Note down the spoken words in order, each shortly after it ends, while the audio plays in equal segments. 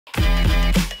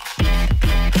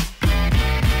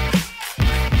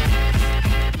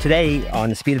Today on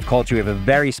The Speed of Culture, we have a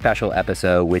very special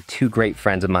episode with two great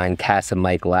friends of mine, Kass and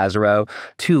Mike Lazerow,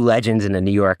 two legends in the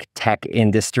New York tech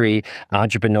industry,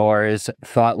 entrepreneurs,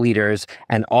 thought leaders,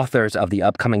 and authors of the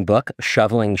upcoming book,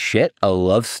 Shoveling Shit, A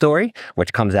Love Story,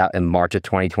 which comes out in March of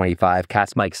 2025.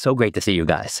 Kass, Mike, so great to see you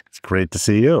guys. It's great to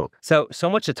see you. So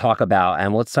much to talk about,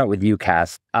 and let's start with you,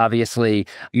 Kass. Obviously,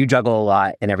 you juggle a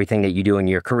lot in everything that you do in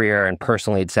your career and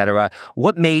personally, et cetera.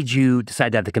 What made you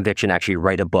decide to have the conviction to actually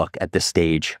write a book at this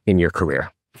stage in your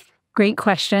career? Great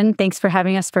question. Thanks for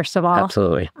having us, first of all.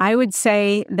 Absolutely. I would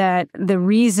say that the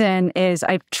reason is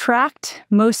I've tracked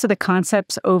most of the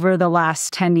concepts over the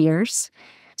last 10 years.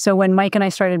 So when Mike and I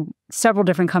started several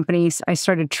different companies, I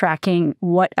started tracking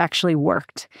what actually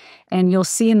worked. And you'll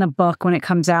see in the book when it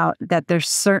comes out that there's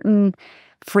certain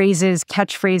phrases,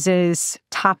 catchphrases,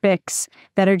 topics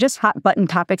that are just hot button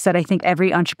topics that I think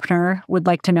every entrepreneur would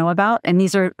like to know about. And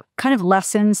these are kind of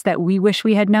lessons that we wish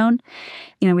we had known.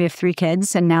 You know, we have 3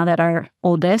 kids, and now that our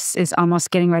oldest is almost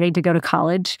getting ready to go to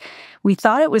college, we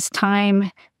thought it was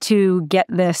time to get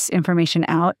this information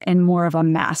out in more of a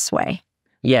mass way.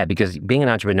 Yeah, because being an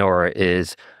entrepreneur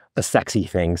is a sexy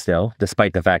thing still,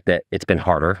 despite the fact that it's been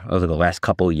harder over the last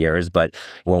couple of years. But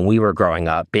when we were growing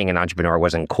up, being an entrepreneur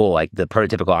wasn't cool. Like the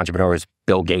prototypical entrepreneur was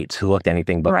Bill Gates, who looked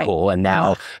anything but cool. And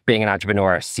now being an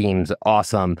entrepreneur seems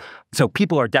awesome. So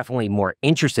people are definitely more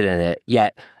interested in it,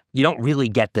 yet you don't really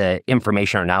get the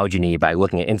information or knowledge you need by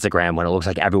looking at Instagram when it looks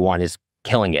like everyone is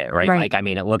killing it, right? Like, I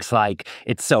mean, it looks like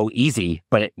it's so easy,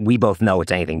 but we both know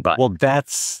it's anything but. Well,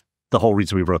 that's the whole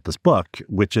reason we wrote this book,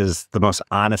 which is the most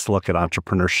honest look at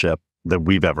entrepreneurship that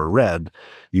we've ever read.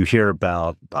 You hear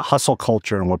about the hustle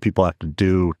culture and what people have to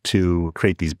do to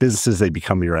create these businesses. They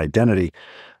become your identity.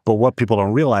 But what people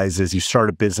don't realize is you start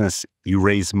a business, you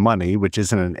raise money, which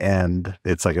isn't an end.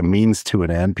 It's like a means to an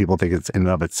end. People think it's in and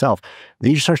of itself. Then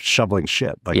you start shoveling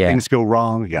shit. Like things go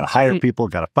wrong. You got to hire people,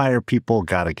 got to fire people,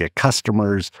 got to get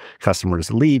customers.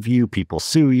 Customers leave you. People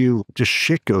sue you. Just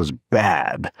shit goes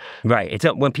bad. Right. It's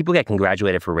when people get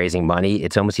congratulated for raising money,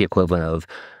 it's almost the equivalent of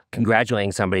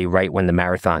congratulating somebody right when the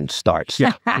marathon starts.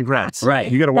 Yeah, congrats.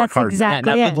 Right. You got to work hard.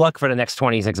 Exactly. Good luck for the next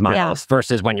 26 miles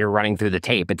versus when you're running through the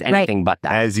tape. It's anything but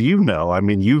that. As you know, I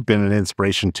mean, you've been an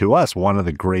inspiration to us. One of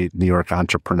the great New York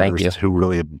entrepreneurs who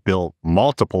really have built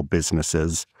multiple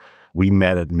businesses. We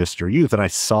met at Mr. Youth, and I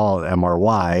saw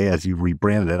MRY as you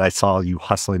rebranded it. I saw you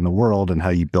hustling the world and how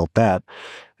you built that.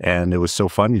 And it was so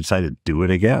fun, you decided to do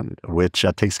it again, which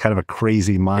takes kind of a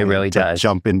crazy mind to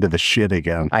jump into the shit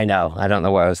again. I know. I don't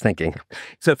know what I was thinking.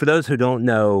 So for those who don't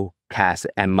know Kass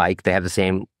and Mike, they have the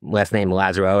same last name,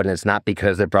 Lazerow, and it's not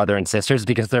because they're brother and sisters,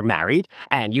 because they're married.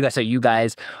 And you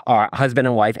guys are husband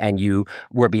and wife, and you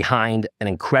were behind an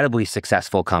incredibly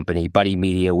successful company, Buddy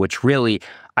Media, which really,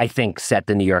 I think, set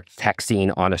the New York tech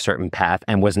scene on a certain path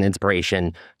and was an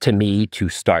inspiration to me to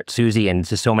start Suzy and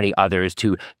to so many others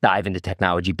to dive into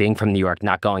technology, being from New York,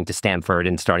 not going to Stanford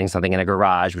and starting something in a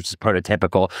garage, which is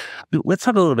prototypical. Let's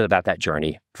talk a little bit about that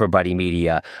journey for Buddy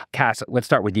Media. Kass, let's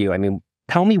start with you. I mean,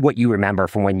 tell me what you remember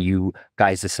from when you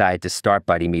guys decided to start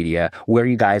Buddy Media, where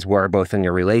you guys were both in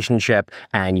your relationship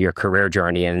and your career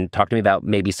journey, and talk to me about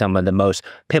maybe some of the most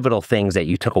pivotal things that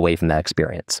you took away from that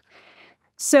experience.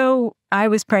 So I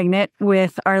was pregnant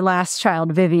with our last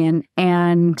child, Vivian,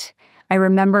 and I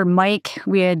remember Mike,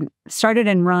 we had started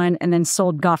and run and then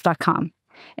sold golf.com,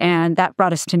 and that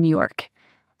brought us to New York.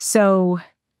 So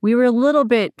we were a little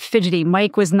bit fidgety.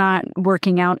 Mike was not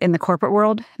working out in the corporate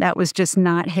world. That was just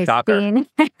not his thing.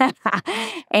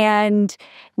 And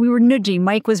we were nudgy.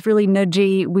 Mike was really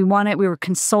nudgy. We were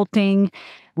consulting.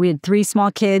 We had 3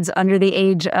 small kids under the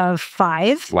age of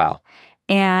 5. Wow.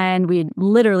 And we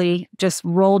literally just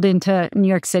rolled into New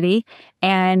York City.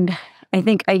 And I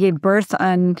think I gave birth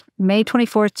on May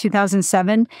 24th,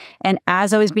 2007. And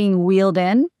as I was being wheeled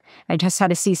in, I just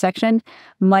had a C-section.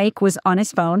 Mike was on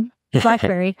his phone,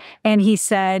 BlackBerry, and he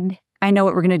said, I know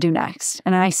what we're going to do next.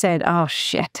 And I said, oh,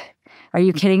 shit. Are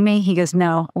you kidding me? He goes,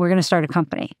 no, we're going to start a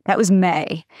company. That was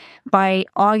May. By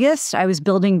August, I was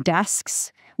building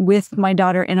desks with my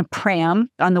daughter in a pram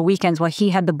on the weekends while he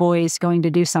had the boys going to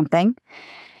do something.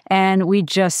 And we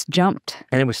just jumped.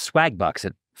 And it was Swag Bucks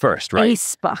at first, right?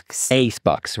 Ace Bucks. Ace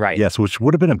Bucks, right. Yes, which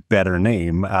would have been a better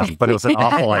name, but it was an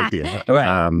awful idea.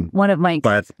 Right. One of Mike's.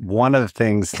 But one of the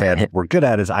things that we're good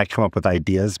at is I come up with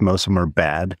ideas. Most of them are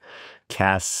bad.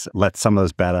 Kass lets some of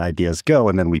those bad ideas go,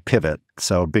 and then we pivot.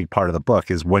 So a big part of the book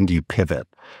is, when do you pivot?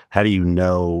 How do you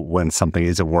know when something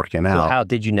isn't working out? Well, how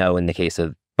did you know in the case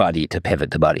of Buddy to pivot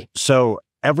to Buddy? So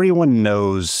everyone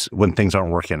knows when things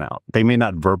aren't working out. They may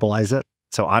not verbalize it,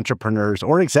 So entrepreneurs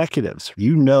or executives,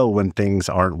 you know when things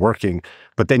aren't working,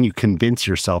 but then you convince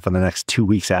yourself in the next 2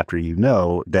 weeks after you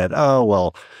know that, oh,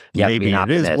 well, maybe it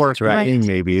is working. Right.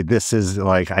 Maybe this is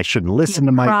like, I shouldn't listen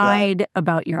to my pride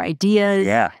about your ideas.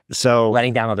 Yeah. So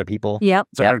letting down other people. Yep.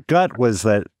 So our gut was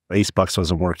that Acebucks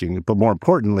wasn't working, but more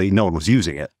importantly, no one was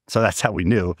using it. So that's how we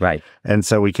knew. Right. And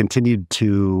so we continued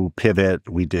to pivot.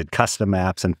 We did custom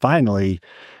apps. And finally,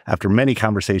 after many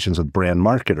conversations with brand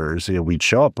marketers, we'd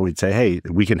show up and we'd say, hey,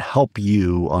 we can help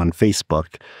you on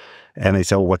Facebook. And they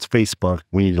said, well, what's Facebook?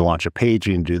 We need to launch a page.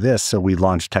 We need to do this. So we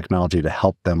launched technology to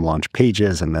help them launch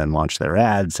pages and then launch their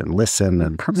ads and listen.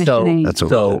 And permissioning. that's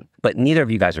what we did. But neither of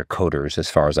you guys are coders,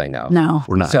 as far as I know. No.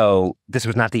 We're not. So this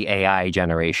was not the AI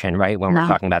generation, right? When we're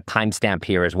talking about timestamp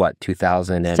here is what,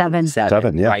 2007?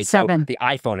 Seven, yeah. Right? Seven. So the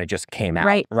iPhone had just came out,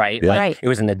 Right. right? Yeah. Like, Right. it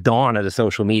was in the dawn of the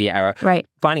social media era. Right.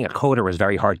 Finding a coder was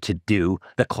very hard to do.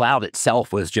 The cloud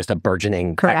itself was just a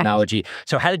burgeoning Correct. technology.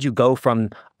 So how did you go from,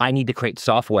 I need to create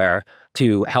software,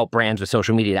 to help brands with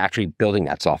social media to actually building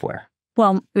that software?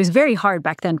 Well, it was very hard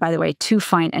back then, by the way, to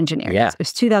find engineers. Yeah. It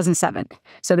was 2007.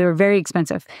 So they were very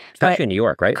expensive. Especially in New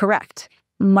York, right? Correct.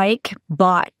 Mike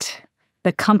bought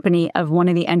the company of one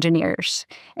of the engineers,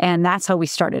 and that's how we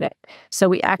started it. So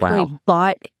we actually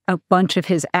bought a bunch of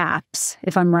his apps,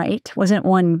 if I'm right. Wasn't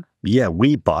one? Yeah,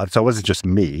 we bought. So it wasn't just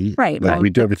me. Right. Like, Well, we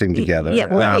do everything together. Yeah,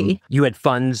 well, You had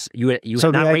funds. You had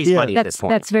So not the raised idea- money at this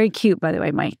point. that's very cute, by the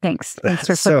way, Mike. Thanks. Thanks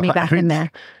for putting me back in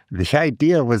there. The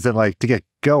idea was that, like, to get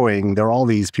going, there are all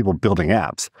these people building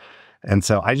apps. And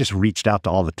so I just reached out to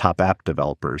all the top app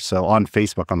developers. So on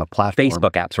Facebook, on the platform.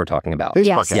 Facebook apps we're talking about. Facebook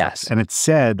Yes. apps. Yes. And it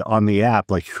said on the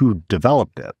app, like, who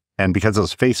developed it. And because it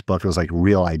was Facebook, it was like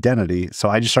real identity. So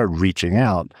I just started reaching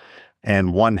out.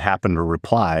 And one happened to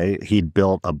reply. He'd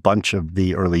built a bunch of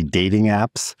the early dating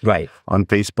apps Right. on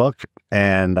Facebook.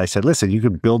 And I said, listen, you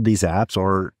could build these apps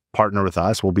or partner with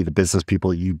us. We'll be the business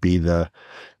people. You be the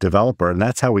developer. And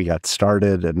that's how we got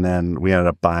started. And then we ended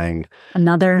up buying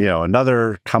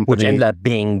another company. Which ended up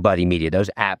being Buddy Media. Those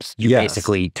apps you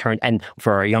basically turned. And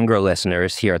for our younger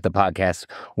listeners here at the podcast,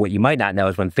 what you might not know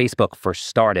is when Facebook first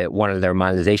started, one of their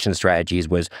monetization strategies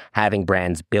was having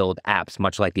brands build apps,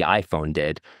 much like the iPhone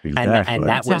did. Exactly. And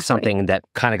that was something that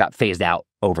kind of got phased out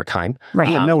over time.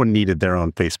 Right. No one needed their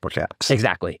own Facebook apps.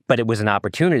 Exactly. But it was an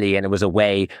opportunity, and it was a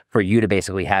way for you to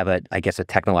basically have a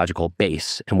technological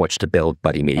base in which to build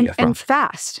Buddy Media from. And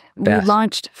fast. We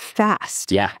launched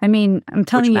fast. Yeah. I mean, I'm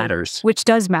telling you. Which matters. Which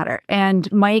does matter.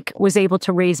 And Mike was able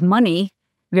to raise money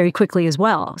very quickly as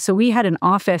well. So we had an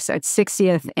office at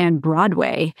 60th and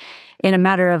Broadway in a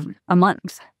matter of a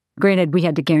month. Granted, we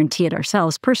had to guarantee it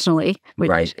ourselves personally,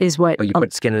 which is what... But you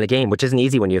put skin in the game, which isn't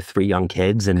easy when you have 3 young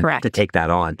kids and to take that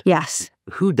on. Yes.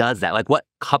 Who does that? Like, what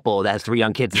couple that has 3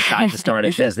 young kids decides to start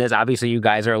a business? Obviously, you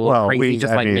guys are a little crazy,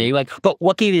 just like me. But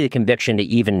what gave you the conviction to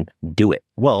even do it?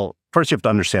 Well, first you have to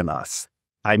understand us.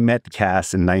 I met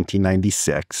Kass in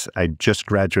 1996. I just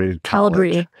graduated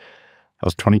college. I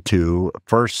was 22.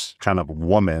 First kind of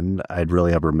woman I'd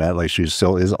really ever met. Like, she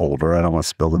still is older. I don't want to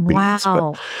spill the beans.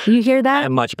 Wow. You hear that?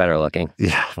 I'm much better looking.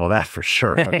 Yeah, well, that for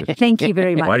sure. Thank you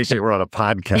very much. Why do you think we're on a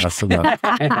podcast?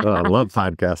 I love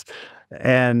podcasts.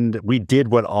 And we did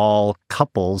what all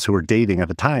couples who were dating at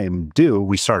the time do.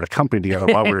 We started a company together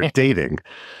while we were dating.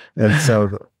 And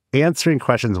so answering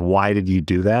questions, why did you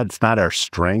do that? It's not our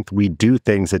strength. We do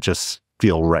things that just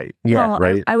feel right. Yeah, well,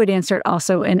 right. I would answer it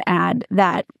also and add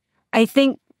that I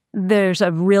think there's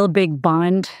a real big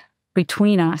bond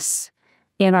between us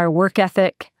in our work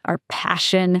ethic, our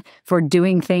passion for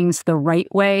doing things the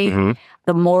right way,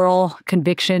 the moral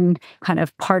conviction kind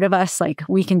of part of us, like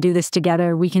we can do this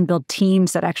together. We can build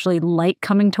teams that actually like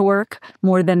coming to work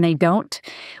more than they don't.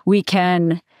 We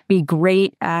can be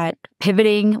great at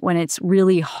pivoting when it's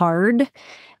really hard.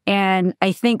 And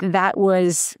I think that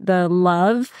was the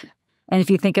love. And if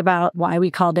you think about why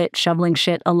we called it Shoveling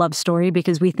Shit, a love story,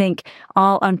 because we think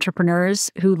all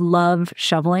entrepreneurs who love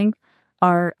shoveling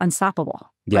are unstoppable,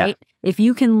 right? If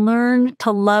you can learn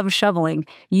to love shoveling,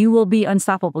 you will be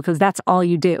unstoppable because that's all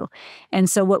you do. And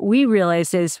so what we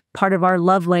realized is part of our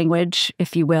love language,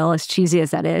 if you will, as cheesy as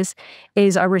that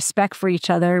is our respect for each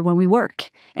other when we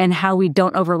work and how we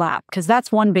don't overlap. Because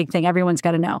that's one big thing everyone's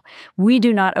got to know. We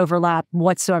do not overlap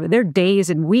whatsoever. There are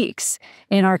days and weeks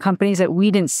in our companies that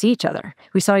we didn't see each other.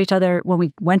 We saw each other when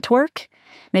we went to work,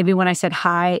 maybe when I said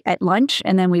hi at lunch,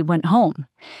 and then we went home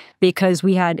because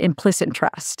we had implicit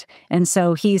trust. And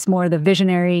so he's more the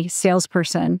visionary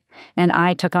salesperson, and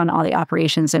I took on all the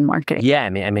operations and marketing. Yeah, I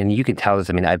mean, you can tell this.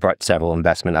 I mean, I brought several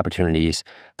investment opportunities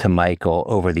to Michael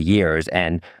over the years,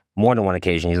 and more than one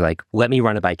occasion, he's like, let me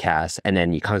run it by Kass. And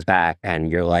then he comes back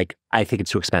and you're like, I think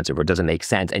it's too expensive or it doesn't make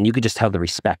sense. And you could just tell the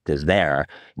respect is there.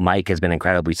 Mike has been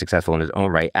incredibly successful in his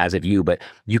own right, as have you, but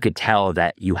you could tell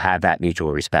that you have that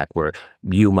mutual respect where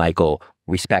you, Michael,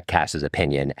 respect Kass's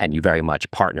opinion and you very much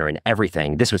partner in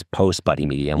everything. This was post Buddy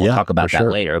Media, and we'll talk about that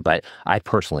later, but I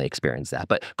personally experienced that.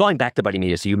 But going back to Buddy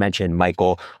Media, so you mentioned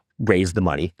Michael raised the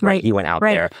money, right? He went out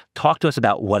there. Talk to us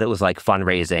about what it was like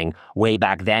fundraising way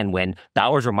back then when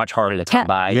dollars were much harder to come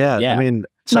by. I mean,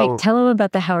 Mike, tell him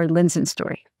about the Howard Lindzen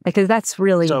story, because that's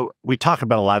really... So we talk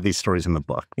about a lot of these stories in the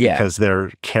book because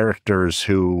they're characters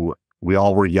who we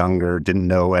all were younger, didn't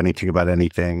know anything about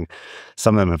anything.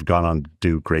 Some of them have gone on to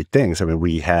do great things. I mean,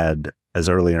 we had as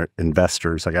earlier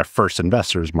investors, like our first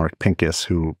investors, Mark Pincus,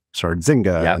 who started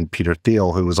Zynga, and Peter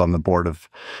Thiel, who was on the board of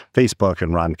Facebook,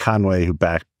 and Ron Conway, who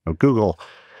backed Google.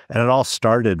 And it all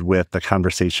started with the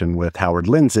conversation with Howard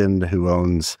Lindzen, who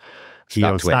owns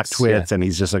StockTwits, and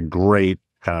he's just a great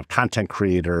kind of content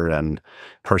creator and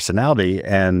personality.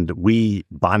 And we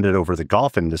bonded over the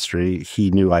golf industry.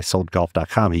 He knew I sold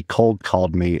golf.com. He cold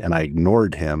called me and I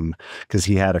ignored him because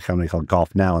he had a company called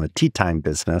Golf Now in the tea time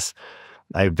business.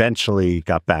 I eventually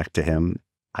got back to him.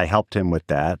 I helped him with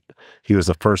that. He was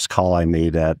the first call I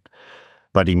made at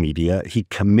Buddy Media. He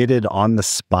committed on the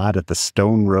spot at the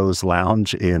Stone Rose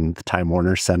Lounge in the Time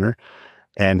Warner Center.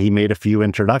 And he made a few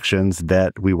introductions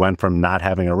that we went from not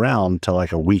having around to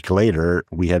like a week later,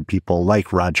 we had people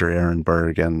like Roger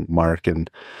Ehrenberg and Mark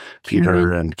and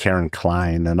Peter and Karen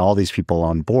Klein and all these people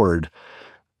on board.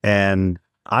 And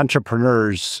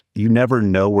entrepreneurs, you never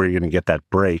know where you're going to get that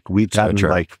break. We've gotten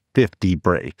like 50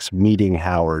 breaks, meeting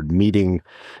Howard, meeting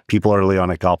people early on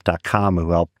at golf.com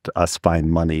who helped us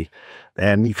find money.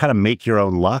 And you kind of make your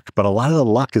own luck, but a lot of the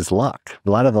luck is luck. A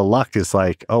lot of the luck is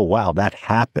like, oh, wow, that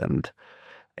happened.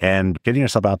 And getting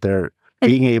yourself out there,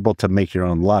 being able to make your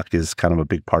own luck is kind of a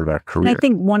big part of our career. And I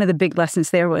think one of the big lessons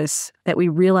there was that we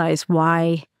realized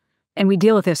why, and we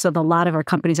deal with this with a lot of our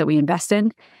companies that we invest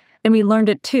in. And we learned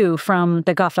it too from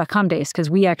the golf.com days, because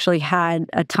we actually had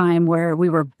a time where we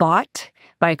were bought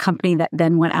by a company that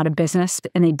then went out of business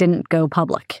and they didn't go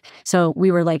public. So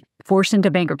we were like forced into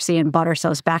bankruptcy and bought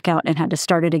ourselves back out and had to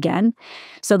start it again.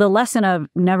 So the lesson of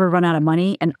never run out of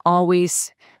money and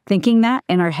always thinking that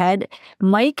in our head.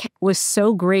 Mike was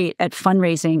so great at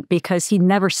fundraising because he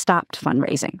never stopped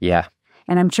fundraising. Yeah.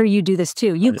 And I'm sure you do this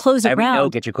too. You close a round. Every no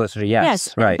get you closer to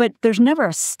yes. Right. But there's never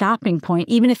a stopping point.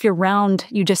 Even if your round,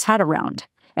 you just had a round.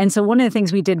 And so one of the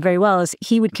things we did very well is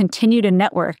he would continue to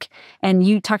network. And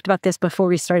you talked about this before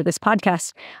we started this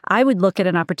podcast. I would look at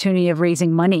an opportunity of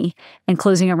raising money and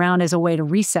closing a round as a way to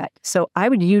reset. So I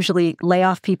would usually lay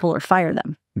off people or fire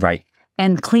them. Right.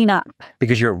 And clean up.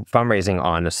 Because you're fundraising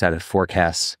on a set of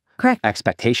forecasts. Correct.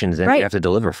 Expectations that you have to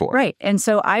deliver for. Right. And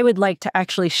so I would like to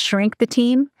actually shrink the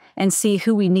team and see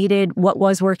who we needed, what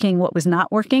was working, what was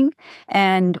not working.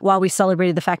 And while we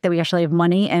celebrated the fact that we actually have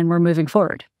money and we're moving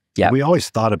forward. Yeah. We always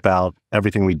thought about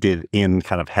everything we did in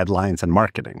kind of headlines and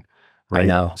marketing. Right. I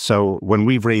know. So when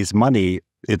we've raised money,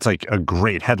 it's like a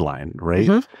great headline, right?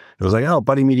 It was like, oh,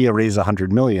 Buddy Media raised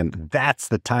 $100 million. That's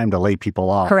the time to lay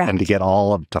people off and to get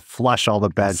to flush all the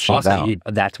bad shit out.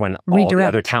 That's when all the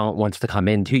other talent wants to come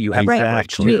in too. You have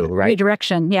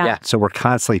redirection. Yeah. So we're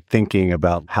constantly thinking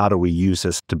about how do we use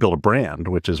this to build a brand,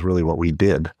 which is really what we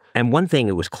did. And one thing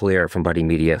that was clear from Buddy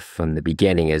Media from the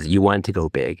beginning is you wanted to go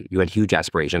big. You had huge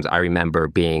aspirations. I remember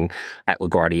being at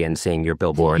LaGuardia and seeing your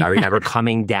billboard. I remember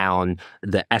coming down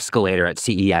the escalator at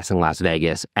CES in Las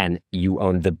Vegas, and you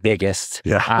owned the biggest,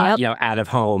 out of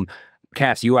home.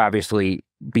 Kass, you were obviously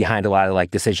behind a lot of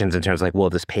like decisions in terms of like, will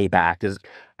this pay back?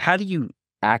 How do you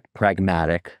act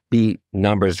pragmatic, be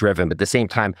numbers driven, but at the same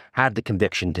time have the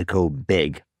conviction to go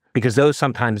big? Because those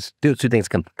two things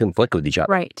can conflict with each other.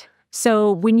 Right.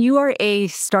 So when you are a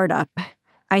startup,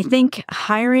 I think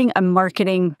hiring a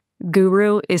marketing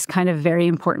guru is kind of very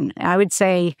important. I would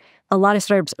say a lot of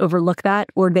startups overlook that,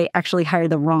 or they actually hire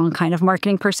the wrong kind of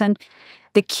marketing person.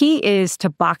 The key is to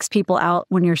box people out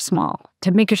when you're small,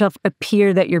 to make yourself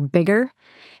appear that you're bigger.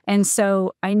 And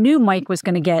so I knew Mike was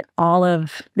going to get all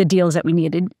of the deals that we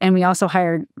needed. And we also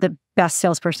hired the best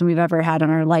salesperson we've ever had in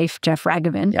our life, Jeff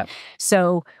Raghavan. Yep.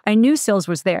 So I knew sales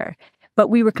was there. But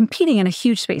we were competing in a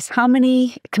huge space. How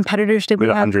many competitors did we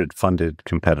have? 100 funded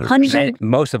competitors. 100?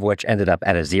 Most of which ended up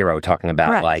at a zero, talking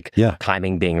about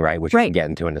timing being right, which we can get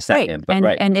into in a second.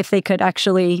 And if they could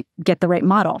actually get the right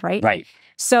model, right? Right.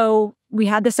 So we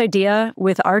had this idea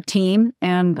with our team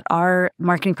and our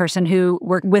marketing person who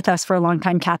worked with us for a long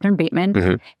time, Catherine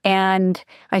Bateman. And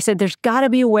I said, there's got to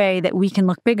be a way that we can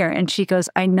look bigger. And she goes,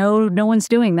 I know no one's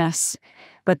doing this,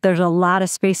 but there's a lot of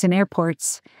space in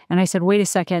airports. And I said, wait a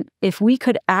second, if we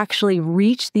could actually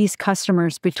reach these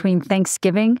customers between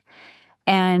Thanksgiving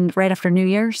and right after New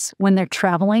Year's when they're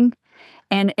traveling,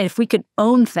 and if we could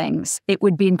own things, it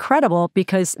would be incredible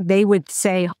because they would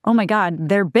say, oh my God,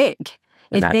 they're big.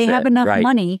 If they have enough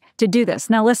money to do this.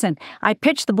 Now, listen, I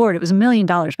pitched the board. It was $1 million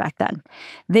back then.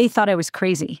 They thought I was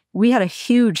crazy. We had a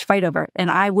huge fight over it,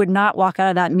 and I would not walk out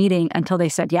of that meeting until they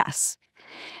said yes.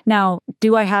 Now,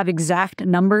 do I have exact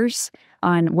numbers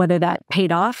on whether that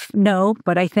paid off? No,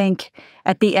 but I think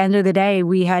at the end of the day,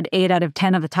 we had 8 out of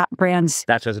 10 of the top brands.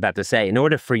 That's what I was about to say. In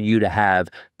order for you to have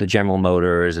the General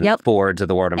Motors and Fords of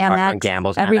the world and Procter &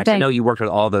 Gamble's, I know you worked with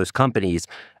all those companies.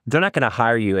 They're not going to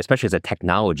hire you, especially as a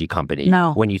technology company,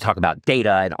 when you talk about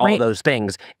data and all those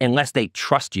things, unless they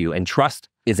trust you. And trust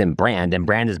is in brand, and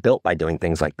brand is built by doing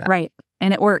things like that. Right.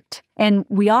 And it worked. And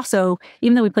we also,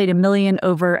 even though we played $1 million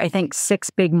over, I think, 6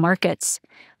 big markets,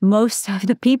 most of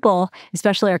the people,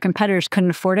 especially our competitors, couldn't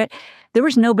afford it. There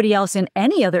was nobody else in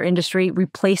any other industry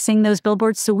replacing those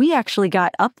billboards. So we actually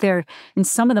got up there in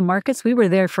some of the markets. We were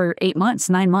there for 8 months,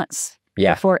 9 months.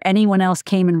 Before anyone else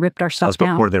came and ripped our stuff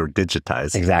down. Before they were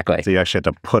digitized. Exactly. So you actually had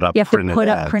to put up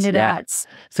printed ads.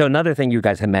 So another thing you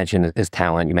guys have mentioned is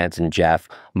talent. You mentioned Jeff.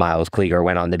 Miles Klieger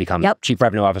went on to become Chief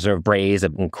Revenue Officer of Braze,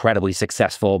 an incredibly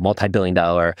successful,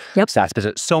 multi-billion-dollar SaaS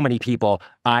business. So many people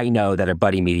I know that are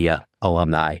Buddy Media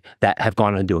alumni that have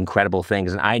gone on to do incredible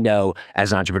things. And I know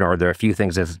as an entrepreneur, there are a few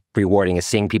things that's rewarding is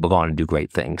seeing people go on and do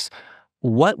great things.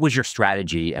 What was your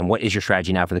strategy, and what is your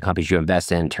strategy now for the companies you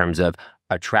invest in terms of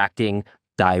attracting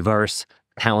diverse,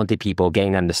 talented people,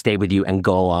 getting them to stay with you and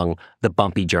go along the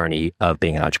bumpy journey of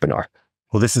being an entrepreneur?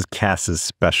 Well, this is Kass's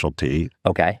specialty.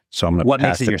 Okay. So I'm going to What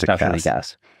makes it your specialty,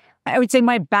 Kass? I would say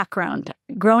my background.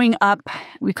 Growing up,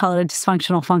 we call it a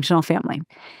dysfunctional, functional family.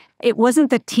 It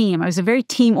wasn't the team. I was a very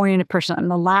team-oriented person. I'm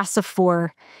the last of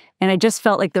 4, and I just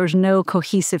felt like there was no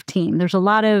cohesive team. There's a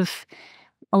lot of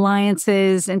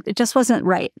alliances, and it just wasn't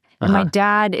right. And my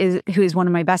dad, who is one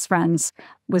of my best friends,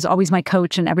 was always my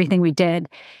coach in everything we did.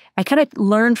 I kind of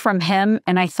learned from him,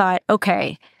 and I thought,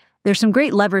 okay, there's some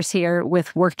great levers here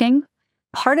with working.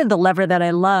 Part of the lever that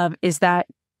I love is that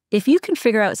if you can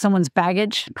figure out someone's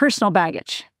baggage, personal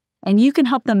baggage, and you can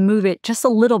help them move it just a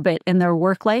little bit in their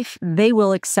work life, they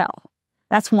will excel.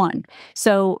 That's one.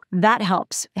 So that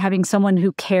helps, having someone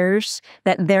who cares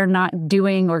that they're not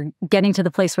doing or getting to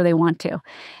the place where they want to.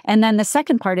 And then the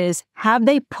second part is, have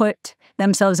they put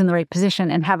themselves in the right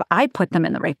position, and have I put them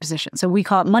in the right position? So we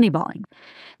call it moneyballing.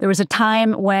 There was a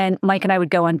time when Mike and I would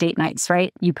go on date nights,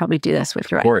 right? You probably do this with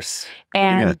your wife. Of course.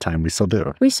 And a time we still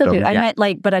do. We still do. I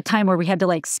meant but a time where we had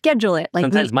to schedule it.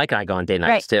 Sometimes Mike and I go on date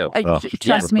nights too.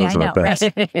 Trust me, I know.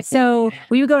 Right? So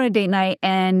we would go on a date night,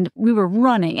 and we were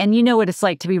running, and you know what it's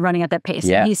like to be running at that pace.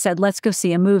 Yeah. And he said, let's go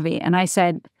see a movie. And I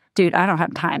said, dude, I don't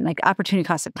have time. Opportunity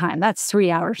cost of time. That's 3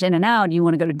 hours in and out. You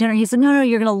want to go to dinner? He said, no,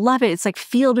 you're going to love it. It's like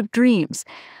Field of Dreams.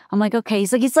 I'm like, okay.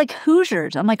 He's like, it's like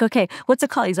Hoosiers. I'm like, okay, what's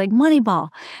it called? He's like, Moneyball.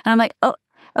 And I'm like, oh,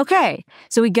 okay.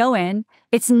 So we go in.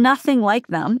 It's nothing like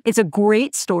them. It's a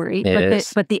great story.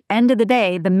 But the end of the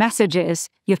day, the message is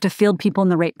you have to field people in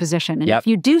the right position. And if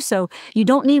you do so, you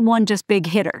don't need one just big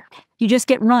hitter. You just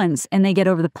get runs and they get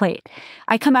over the plate.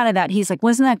 I come out of that. He's like,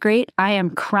 wasn't that great? I am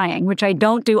crying, which I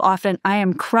don't do often. I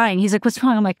am crying. He's like, what's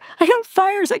wrong? I'm like, I got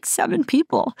fires 7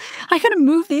 people. I got to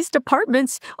move these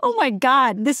departments. Oh my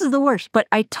God, this is the worst. But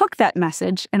I took that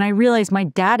message and I realized my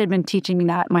dad had been teaching me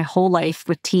that my whole life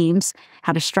with teams,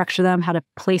 how to structure them, how to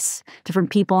place different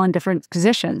people in different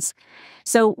positions.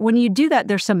 So when you do that,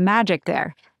 there's some magic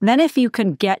there. Then if you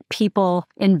can get people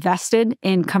invested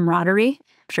in camaraderie,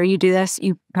 I'm sure you do this,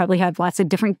 you probably have lots of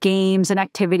different games and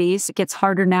activities. It gets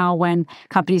harder now when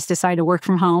companies decide to work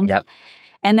from home. Yep.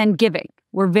 And then giving.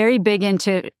 We're very big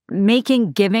into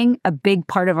making giving a big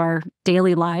part of our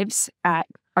daily lives at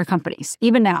our companies.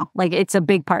 Even now, it's a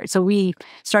big part. So we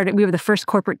were the first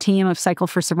corporate team of Cycle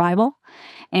for Survival,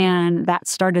 and that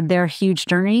started their huge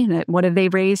journey. What have they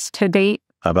raised to date?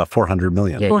 About $400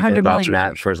 million. Yeah, 400 million.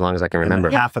 That for as long as I can remember.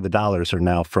 And half of the dollars are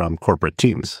now from corporate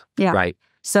teams. Yeah. Right.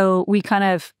 So we kind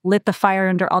of lit the fire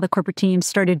under all the corporate teams,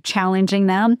 started challenging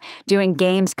them, doing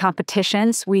games,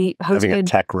 competitions. We hosted having a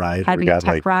tech ride. Having we got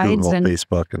tech rides Google, and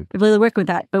Facebook. And really work with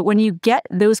that. But when you get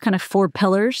those kind of 4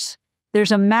 pillars,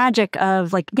 there's a magic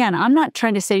of again, I'm not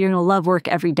trying to say you're going to love work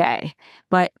every day,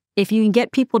 but if you can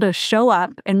get people to show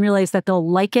up and realize that they'll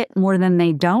like it more than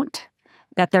they don't,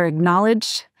 that they're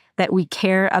acknowledged, that we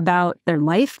care about their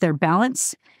life, their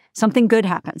balance, something good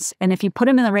happens. And if you put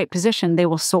them in the right position, they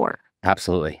will soar.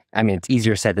 Absolutely. I mean, it's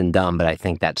easier said than done, but I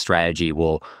think that strategy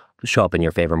will show up in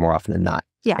your favor more often than not.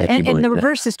 Yeah, and the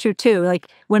reverse is true too. Like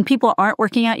when people aren't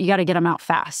working out, you got to get them out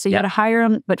fast. So you got to hire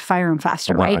them, but fire them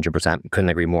faster, right? 100%. Couldn't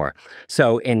agree more.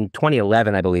 So in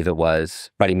 2011, I believe it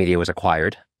was, Buddy Media was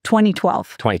acquired.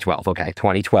 2012. 2012, okay.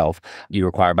 2012, you were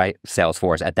acquired by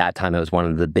Salesforce. At that time, it was one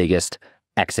of the biggest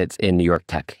exits in New York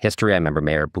tech history. I remember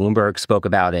Mayor Bloomberg spoke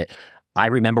about it. I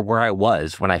remember where I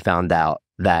was when I found out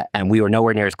that, and we were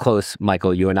nowhere near as close,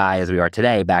 Michael, you and I, as we are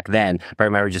today back then, but I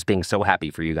remember just being so happy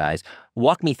for you guys.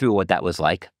 Walk me through what that was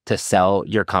like to sell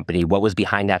your company. What was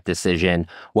behind that decision?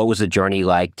 What was the journey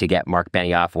like to get Mark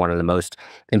Benioff, one of the most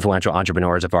influential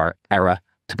entrepreneurs of our era,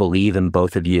 to believe in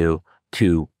both of you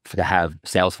to have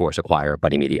Salesforce acquire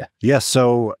Buddy Media? Yeah,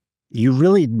 so you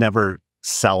really never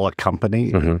sell a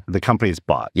company. The company is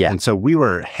bought. Yeah. And so we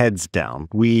were heads down.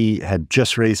 We had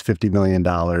just raised $50 million.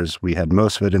 We had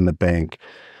most of it in the bank.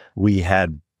 We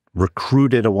had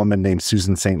recruited a woman named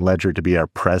Susan St. Ledger to be our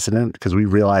president because we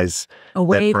realized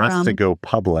that for us to go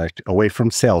public, away from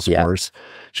Salesforce,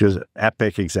 she was an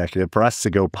epic executive. For us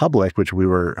to go public, which we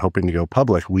were hoping to go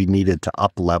public, we needed to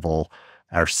up-level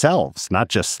ourselves, not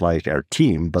just like our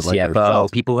team, but like CFO,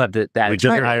 ourselves. people have that. We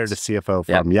just hired a CFO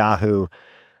from Yahoo.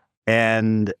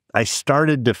 And I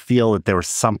started to feel that there was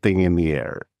something in the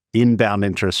air. Inbound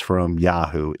interest from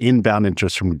Yahoo, inbound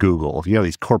interest from Google. You know,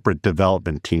 these corporate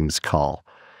development teams call.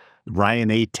 Ryan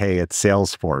Ate at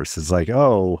Salesforce is like,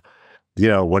 oh, you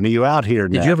know, when are you out here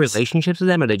next? Did you have relationships with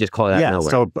them or they just call that nowhere?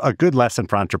 So a good lesson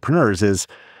for entrepreneurs is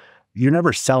you're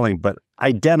never selling, but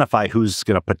identify who's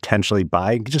going to potentially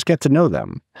buy. Just get to know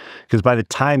them. Because by the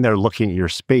time they're looking at your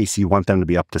space, you want them to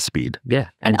be up to speed. Yeah.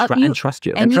 And trust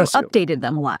you. And you updated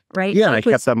them a lot, right? Yeah, and I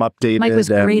kept them updated. Mike was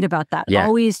great about that. Yeah.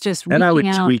 Always just reaching out. And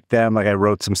I would tweak them. Like I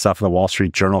wrote some stuff in the Wall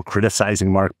Street Journal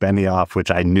criticizing Mark Benioff,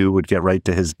 which I knew would get right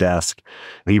to his desk.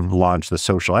 He launched the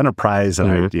social enterprise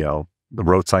and I, you know,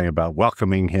 wrote something about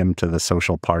welcoming him to the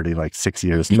social party like 6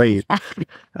 years late.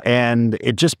 And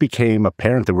it just became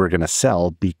apparent that we were going to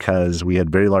sell because we had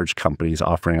very large companies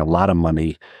offering a lot of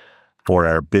money for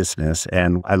our business.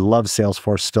 And I love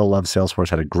Salesforce, still love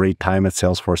Salesforce, had a great time at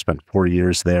Salesforce, spent 4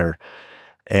 years there.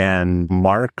 And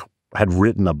Mark had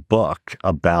written a book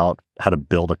about how to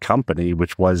build a company,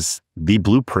 which was the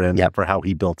blueprint for how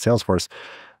he built Salesforce,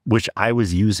 which I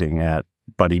was using at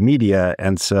Buddy Media.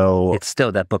 And so it's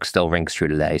still, that book still rings true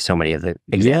today. So many of the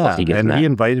examples he gives. And he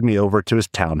invited me over to his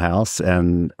townhouse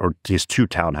or his 2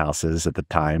 townhouses at the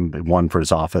time, one for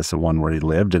his office and one where he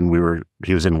lived. And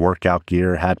he was in workout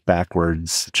gear, hat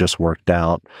backwards, just worked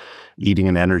out, eating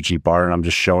an energy bar. And I'm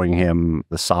just showing him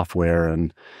the software.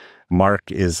 And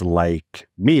Mark is like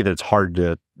me, that it's hard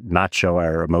to not show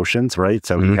our emotions, right?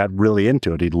 So he got really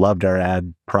into it. He loved our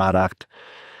ad product.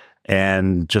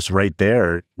 And just right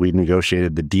there, we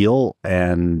negotiated the deal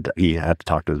and he had to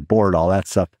talk to his board, all that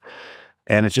stuff.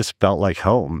 And it just felt like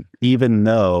home, even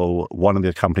though one of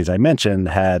the companies I mentioned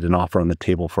had an offer on the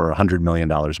table for $100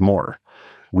 million more.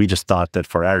 We just thought that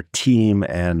for our team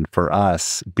and for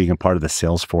us being a part of the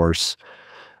Salesforce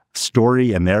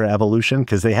story and their evolution,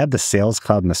 because they had the Sales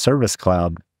Cloud and the Service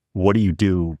Cloud, what do you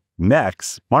do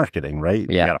next? Marketing, right?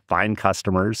 Yeah. You got to find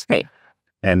customers. Right.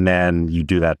 And then you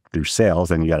do that through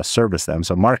sales and you got to service them.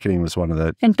 So marketing was one of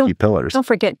the key pillars. Don't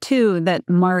forget, too, that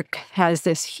Mark has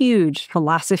this huge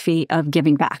philosophy of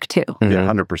giving back, too. Yeah,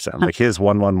 100%. Like his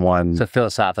 111. So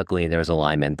philosophically, there's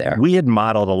alignment there. We had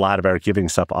modeled a lot of our giving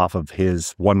stuff off of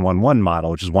his 111 model,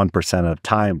 which is 1% of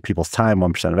time, people's time,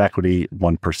 1% of equity,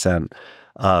 1%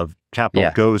 of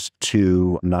capital goes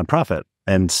to nonprofit.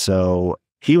 And so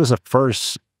he was a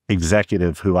first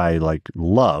executive who I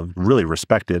loved, really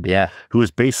respected, who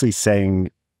was basically saying,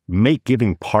 make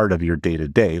giving part of your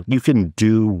day-to-day. You can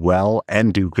do well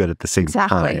and do good at the same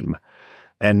time.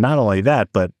 And not only that,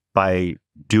 but by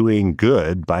doing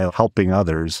good, by helping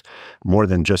others more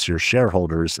than just your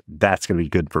shareholders, that's going to be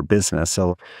good for business.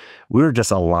 So we were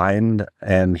just aligned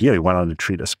and he went on to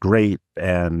treat us great.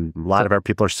 And a lot of our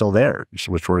people are still there,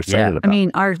 which we're excited about. I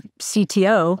mean, our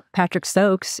CTO, Patrick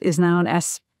Stokes, is now an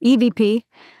EVP.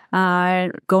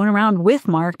 Going around with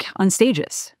Mark on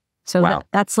stages. So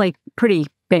that's like pretty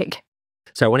big.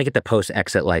 So I want to get the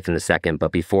post-exit life in a second,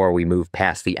 but before we move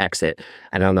past the exit,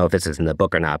 I don't know if this is in the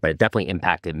book or not, but it definitely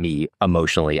impacted me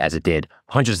emotionally as it did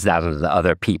hundreds of thousands of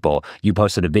other people. You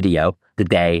posted a video the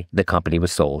day the company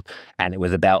was sold, and it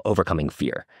was about overcoming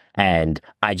fear. And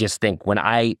I just think when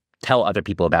I tell other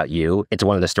people about you, it's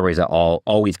one of the stories that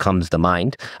always comes to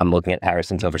mind. I'm looking at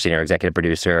Harrison Silver, senior executive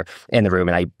producer, in the room,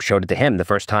 and I showed it to him the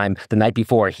first time, the night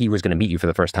before he was going to meet you for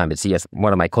the first time at CS.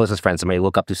 One of my closest friends, somebody I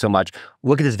look up to so much.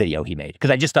 Look at this video he made,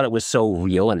 because I just thought it was so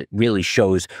real and it really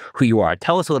shows who you are.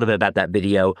 Tell us a little bit about that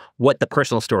video, what the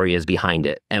personal story is behind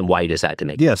it, and why you decided to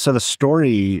make it. Yeah, so the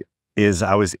story is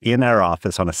I was in our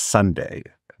office on a Sunday.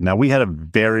 Now, we had a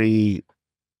very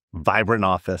vibrant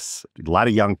office, a lot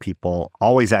of young people,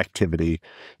 always activity.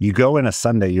 You go in a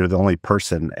Sunday, you're the only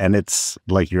person, and it's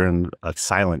like you're in a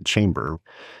silent chamber.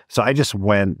 So I just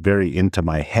went very into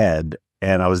my head,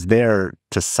 and I was there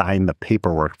to sign the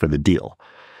paperwork for the deal.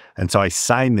 And so I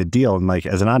signed the deal. And like,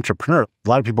 as an entrepreneur, a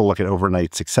lot of people look at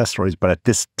overnight success stories, but at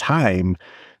this time,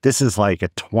 this is like a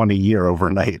 20-year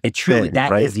overnight It truly, thing,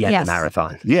 that right? is the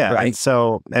marathon. Yeah. Right. And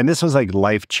so, and this was like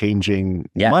life-changing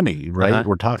money, right?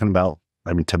 We're talking about,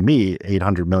 I mean, to me,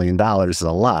 $800 million is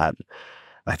a lot.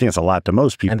 I think it's a lot to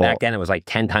most people. And back then it was like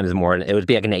 10 times more. It would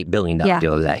be like an $8 billion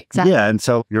deal today. Exactly. Yeah. And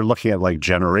so you're looking at like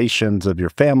generations of your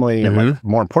family and like,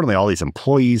 more importantly, all these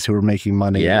employees who were making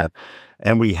money. Yeah.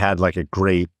 And we had like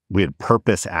we had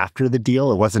purpose after the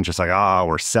deal. It wasn't just like, oh,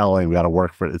 we're selling, we got to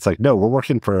work for it. It's like, no, we're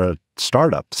working for a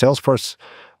startup. Salesforce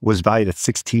was valued at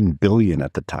 $16 billion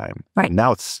at the time. Right.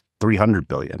 Now it's $300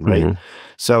 billion, right?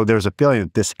 So there's a feeling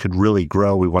that this could really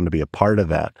grow. We wanted to be a part of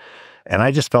that. And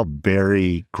I just felt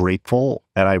very grateful.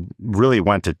 And I really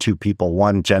went to two people.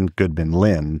 One, Jen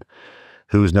Goodman-Lynn,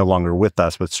 who's no longer with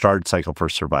us, but started Cycle for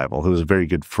Survival, who was a very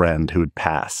good friend who had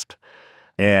passed.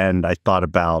 And I thought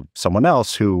about someone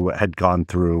else who had gone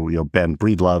through, Ben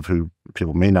Breedlove, who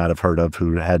people may not have heard of,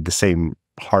 who had the same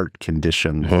heart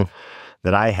condition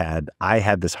that I had. I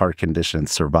had this heart condition,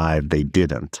 survived. They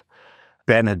didn't.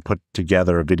 Ben had put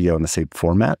together a video in the same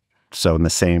format. So in the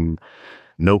same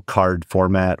note card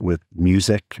format with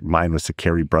music. Mine was the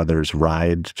Carey Brothers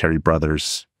Ride. Carey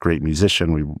Brothers, great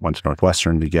musician. We went to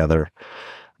Northwestern together.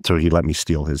 So he let me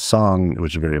steal his song. It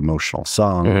was a very emotional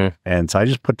song. And so I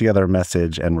just put together a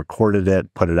message and recorded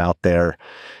it, put it out there.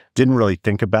 Didn't really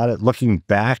think about it. Looking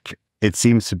back, it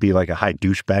seems to be like a high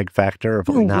douchebag factor. Of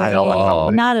Not at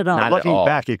all. Not at all. Looking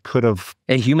back, it could have...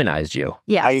 It humanized you.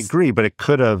 Yes. I agree, but it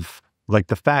could have, like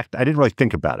the fact, I didn't really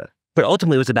think about it. But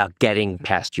ultimately, it was about getting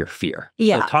past your fear.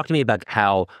 Yeah. So talk to me about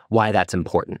why that's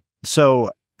important.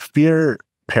 So fear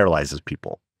paralyzes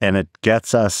people. And it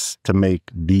gets us to make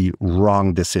the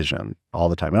wrong decision all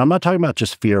the time. And I'm not talking about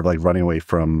just fear of like running away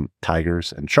from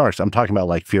tigers and sharks. I'm talking about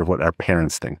like fear of what our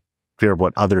parents think, fear of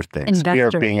what others think, fear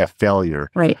of being a failure,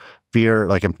 right? Fear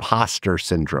like imposter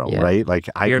syndrome, right? Like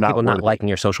fear of people not liking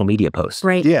your social media posts,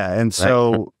 right? Yeah, and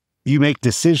so you make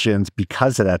decisions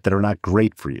because of that are not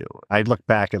great for you. I look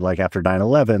back at like after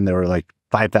 9/11, there were like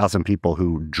 5,000 people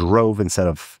who drove instead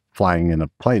of flying in a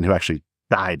plane who actually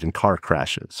died in car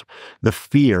crashes. The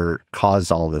fear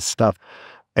caused all this stuff.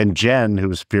 And Jen, who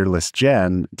was Fearless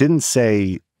Jen, didn't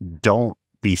say, don't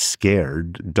be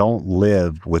scared. Don't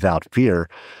live without fear.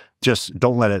 Just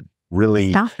don't let it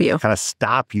really kind of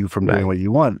stop you from doing what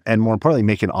you want. And more importantly,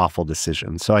 make an awful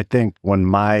decision. So I think when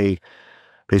my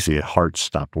basically heart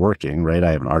stopped working, right?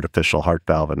 I have an artificial heart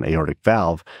valve and aortic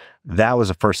valve. That was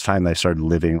the first time that I started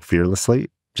living fearlessly,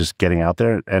 just getting out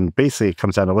there. And basically it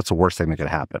comes down to what's the worst thing that could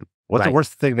happen? What's the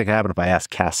worst thing that can happen if I ask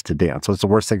Kass to dance? What's the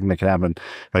worst thing that can happen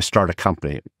if I start a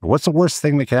company? What's the worst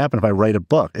thing that can happen if I write a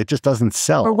book? It just doesn't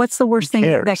sell. Or what's the worst thing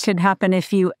that could happen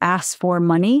if you ask for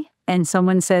money and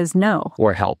someone says no?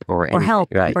 Or help. Or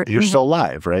help. Right. You're still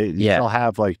alive, right? You still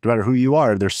have like, no matter who you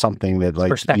are, there's something that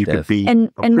like you could be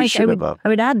appreciative Mike, of. I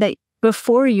would add that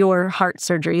before your heart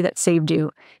surgery that saved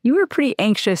you, you were a pretty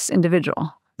anxious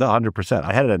individual. 100%.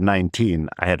 I had it at 19.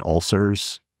 I had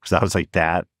ulcers because I was like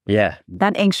that. Yeah.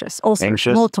 That anxious. Ulcers.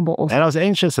 Multiple ulcers. And I was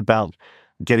anxious about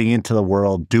getting into the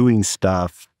world, doing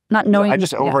stuff. Not knowing. I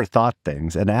just overthought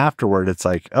things. And afterward, it's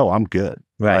like, oh, I'm good.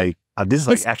 Right. Like, this is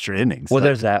like extra innings. Well,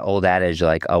 there's that old adage,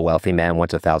 like a wealthy man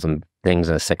wants 1,000 things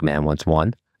and a sick man wants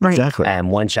one. Right. Exactly.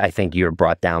 And once I think you're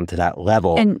brought down to that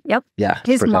level. And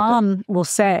his mom will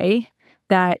say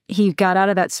that he got out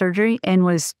of that surgery and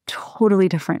was totally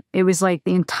different. It was like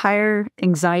the entire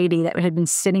anxiety that had been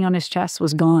sitting on his chest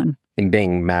was gone. And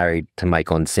being married to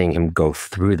Michael and seeing him go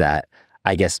through that,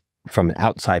 I guess from an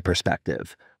outside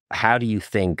perspective, how do you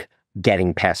think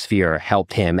getting past fear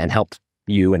helped him and helped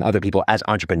you and other people as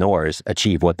entrepreneurs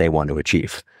achieve what they want to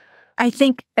achieve? I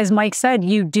think, as Mike said,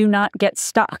 you do not get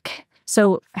stuck.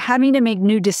 So having to make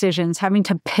new decisions, having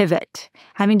to pivot,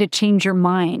 having to change your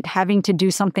mind, having to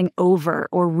do something over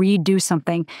or redo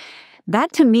something,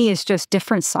 that to me is just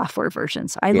different software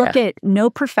versions. I look at no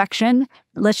perfection.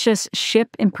 Let's just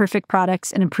ship imperfect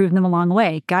products and improve them along the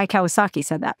way. Guy Kawasaki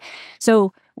said that.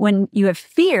 So when you have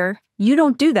fear, you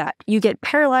don't do that. You get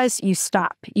paralyzed, you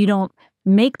stop. You don't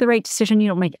make the right decision. You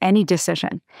don't make any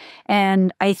decision.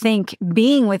 And I think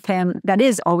being with him, that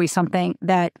is always something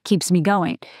that keeps me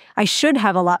going. I should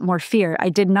have a lot more fear. I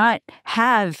did not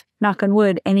have, knock on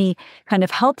wood, any kind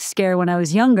of health scare when I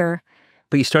was younger.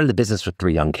 But you started the business with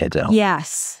 3 young kids at home.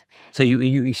 Yes. So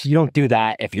you don't do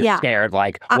that if you're scared,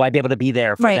 like, will I be able to be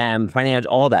there for them,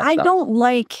 financial, all that I stuff. don't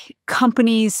like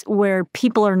companies where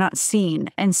people are not seen.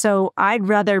 And so I'd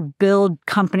rather build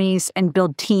companies and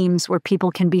build teams where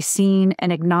people can be seen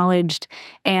and acknowledged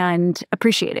and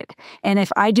appreciated. And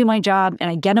if I do my job and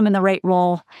I get them in the right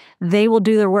role, they will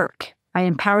do their work. I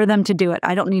empower them to do it.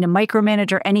 I don't need a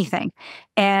micromanage or anything.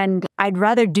 And I'd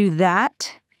rather do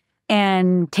that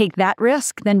and take that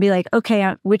risk than be like,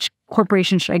 okay, which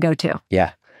corporation should I go to?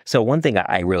 Yeah. So one thing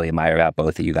I really admire about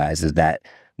both of you guys is that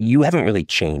you haven't really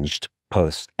changed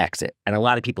post-exit. And a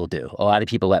lot of people do. A lot of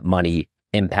people let money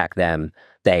impact them.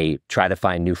 They try to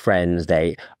find new friends.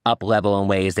 They up-level in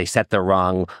ways. They set the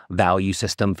wrong value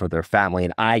system for their family.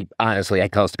 And I tell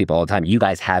this to people all the time, you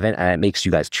guys haven't, and it makes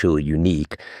you guys truly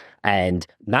unique. And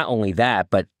not only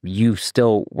that, but you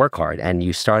still work hard and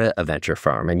you started a venture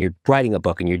firm and you're writing a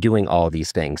book and you're doing all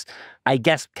these things. I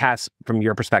guess, Kass, from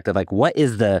your perspective, like, what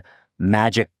is the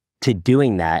magic to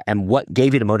doing that? And what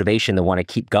gave you the motivation to want to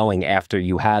keep going after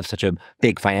you have such a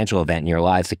big financial event in your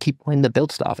lives to keep wanting to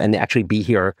build stuff and actually be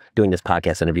here doing this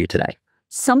podcast interview today?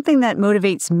 Something that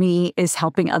motivates me is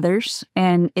helping others.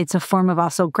 And it's a form of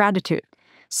also gratitude.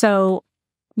 So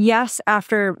yes,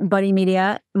 after Buddy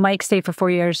Media, Mike stayed for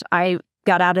 4 years. I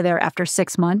got out of there after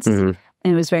 6 months. And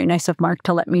it was very nice of Mark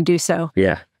to let me do so.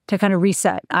 Yeah. To kind of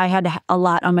reset. I had a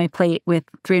lot on my plate with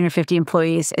 350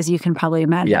 employees, as you can probably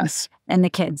imagine. Yes. And the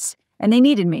kids. And they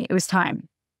needed me. It was time.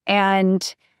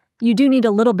 And you do need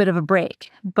a little bit of a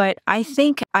break. But I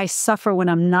think I suffer when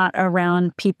I'm not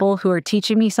around people who are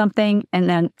teaching me something and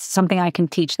then something I can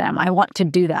teach them. I want to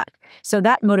do that. So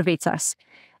that motivates us.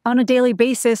 On a daily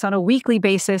basis, on a weekly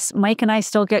basis, Mike and I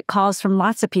still get calls from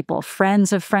lots of people,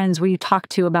 friends of friends, where you talk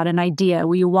to about an idea,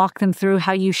 where you walk them through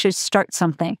how you should start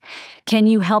something. Can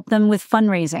you help them with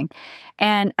fundraising?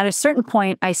 And at a certain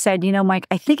point, I said, Mike,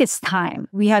 I think it's time.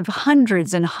 We have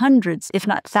hundreds and hundreds, if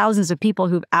not thousands of people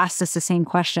who've asked us the same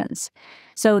questions.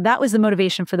 So that was the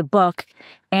motivation for the book.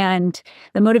 And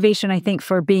the motivation, I think,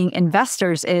 for being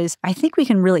investors is I think we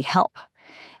can really help.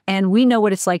 And we know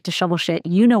what it's like to shovel shit.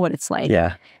 You know what it's like.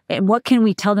 Yeah. And what can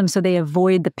we tell them so they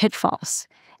avoid the pitfalls?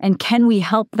 And can we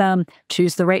help them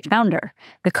choose the right founder,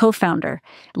 the co-founder,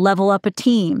 level up a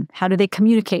team? How do they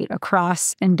communicate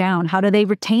across and down? How do they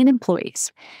retain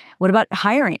employees? What about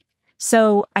hiring?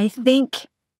 So I think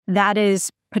that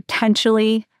is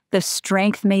potentially the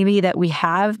strength maybe that we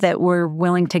have that we're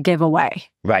willing to give away.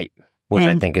 Right. Which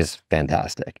I think is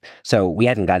fantastic. So we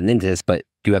hadn't gotten into this, but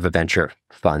you have a venture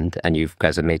fund and you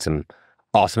guys have made some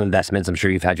awesome investments. I'm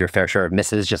sure you've had your fair share of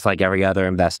misses, just like every other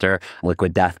investor,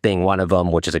 Liquid Death being one of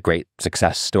them, which is a great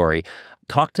success story.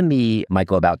 Talk to me,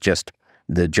 Michael, about just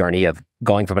the journey of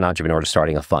going from an entrepreneur to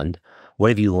starting a fund.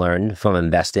 What have you learned from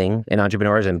investing in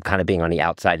entrepreneurs and kind of being on the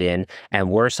outside in?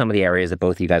 And what are some of the areas that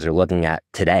both of you guys are looking at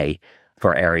today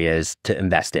for areas to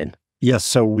invest in? Yes.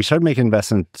 So we started making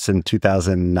investments in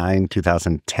 2009,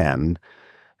 2010,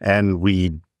 and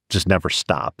we just never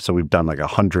stopped. So we've done like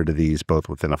 100 of these, both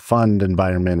within a fund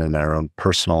environment and our own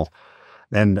personal.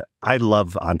 And I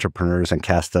love entrepreneurs, and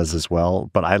Kass does as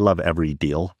well, but I love every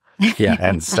deal. Yeah.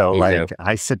 And so like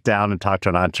I sit down and talk to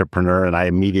an entrepreneur and I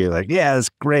immediately like, yeah, it's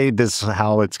great. This is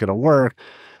how it's going to work.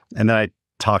 And then I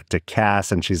talk to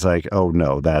Kass and she's like, oh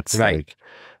no, that's right. Like,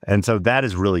 and so that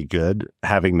is really good,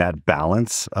 having that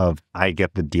balance of I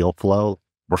get the deal flow.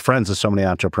 We're friends with so many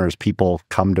entrepreneurs. People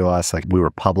come to us, like we were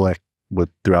public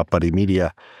throughout Buddy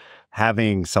Media,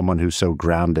 having someone who's so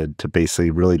grounded to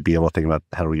basically really be able to think about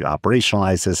how do we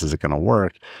operationalize this? Is it going to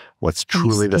work? What's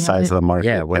truly the size of the market?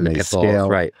 Yeah, when they pitfalls, scale?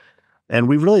 right. And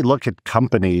we really look at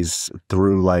companies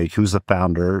through like, who's the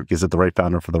founder? Is it the right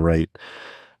founder for the right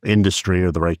industry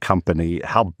or the right company?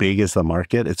 How big is the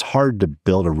market? It's hard to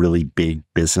build a really big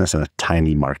business in a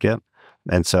tiny market.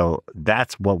 And so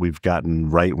that's what we've gotten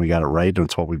right. We got it right. And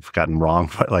it's what we've gotten wrong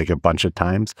like a bunch of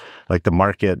times. Like the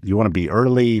market, you want to be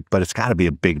early, but it's got to be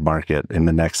a big market in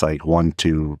the next like 1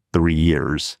 to 3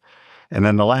 years. And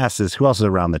then the last is who else is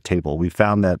around the table? We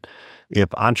found that if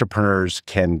entrepreneurs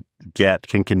can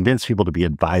convince people to be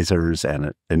advisors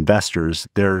and investors,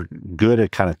 they're good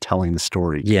at kind of telling the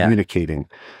story, communicating.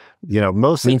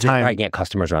 Most of the time, I get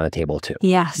customers around the table too.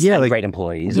 Yes. Yeah, and like great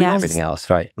employees and everything else,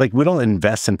 right? Like we don't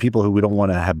invest in people who we don't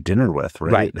want to have dinner with,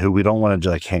 right? Who we don't want to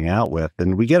like hang out with.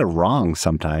 And we get it wrong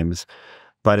sometimes.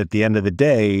 But at the end of the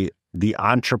day, the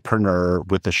entrepreneur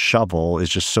with the shovel is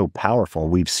just so powerful.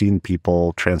 We've seen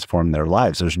people transform their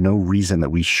lives. There's no reason that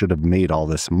we should have made all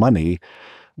this money.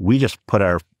 We just put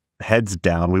our heads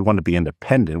down. We want to be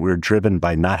independent. We were driven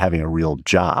by not having a real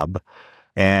job.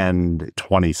 And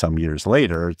 20 some years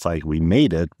later, it's like we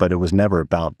made it, but it was never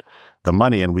about the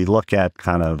money. And we look at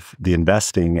kind of the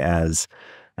investing as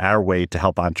our way to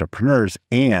help entrepreneurs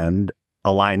and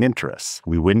align interests.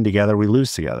 We win together, we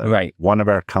lose together. Right. One of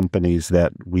our companies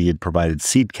that we had provided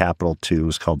seed capital to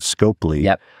was called Scopely.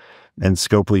 Yep. And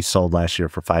Scopely sold last year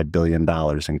for $5 billion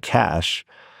in cash.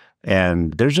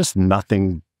 And there's just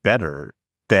nothing better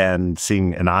than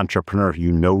seeing an entrepreneur who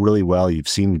you know really well, you've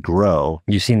seen grow.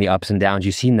 You've seen the ups and downs.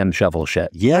 You've seen them shovel shit.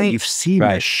 Yeah, you've seen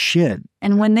the shit.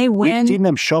 And when they win, we've seen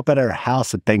them show up at our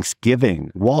house at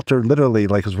Thanksgiving. Walter literally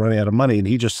was running out of money and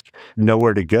he just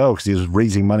nowhere to go because he was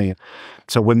raising money.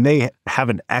 So when they have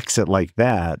an exit like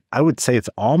that, I would say it's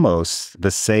almost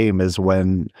the same as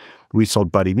when we sold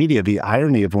Buddy Media. The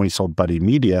irony of when we sold Buddy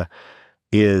Media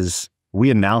is we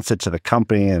announced it to the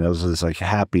company and it was this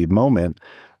happy moment.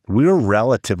 We were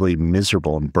relatively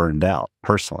miserable and burned out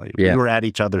personally. Yeah. We were at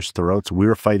each other's throats. We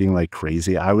were fighting like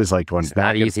crazy. I was going it's back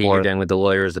not easy. and forth. You're dealing with the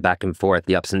lawyers, the back and forth,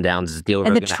 the ups and downs. The deal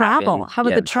and the travel. How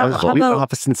about the travel? We had an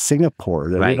office in Singapore.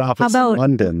 We had an office in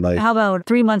London. How about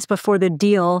 3 months before the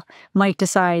deal, Mike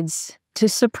decides to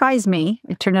surprise me.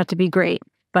 It turned out to be great,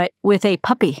 but with a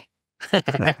puppy.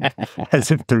 As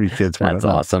if 3 kids were. That's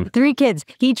awesome. 3 kids.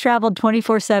 He traveled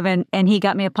 24/7 and he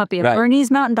got me a puppy, a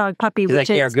Bernese Mountain Dog puppy, He's which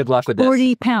is good luck with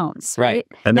 40 pounds. Right.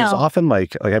 And there's often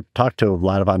I've talked to a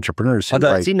lot of entrepreneurs who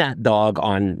I've seen that dog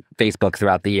on Facebook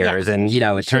throughout the years and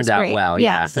it turned out great. well.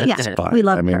 Yes. Yeah. Yes. Fun. We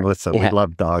love her. Listen, we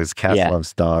love dogs. Cass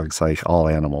loves dogs, like all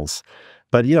animals.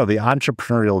 But the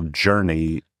entrepreneurial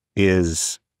journey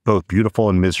is both beautiful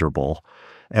and miserable.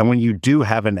 And when you do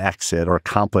have an exit or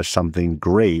accomplish something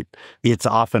great, it's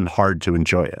often hard to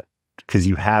enjoy it because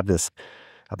you have this,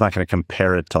 I'm not going to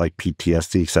compare it to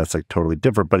PTSD because that's totally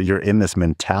different, but you're in this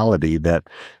mentality that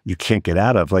you can't get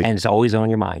out of. And it's always on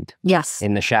your mind. Yes.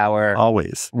 In the shower.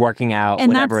 Always. Working out,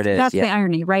 and whatever it is. That's the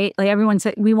irony, right? Everyone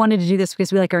said, we wanted to do this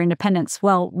because we like our independence.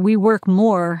 Well, we work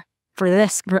more for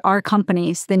our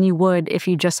companies than you would if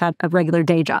you just had a regular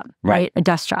day job, right? A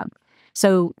desk job.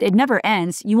 So it never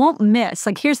ends. You won't miss,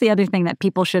 here's the other thing that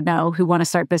people should know who want to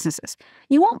start businesses.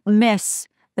 You won't miss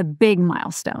the big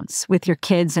milestones with your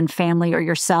kids and family or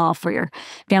yourself or your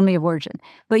family of origin,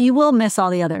 but you will miss all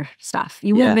the other stuff.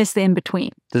 You will miss the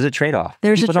in-between. There's a trade-off.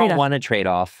 People don't want a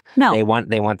trade-off. No. They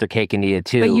want their cake and eat it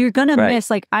too. But you're going to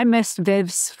miss, I missed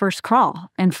Viv's first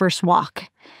crawl and first walk.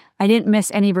 I didn't miss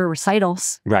any of her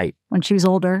recitals when she was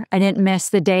older. I didn't miss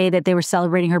the day that they were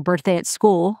celebrating her birthday at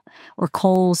school or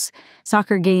Cole's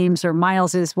soccer games or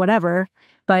Miles's whatever.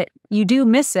 But you do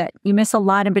miss it. You miss a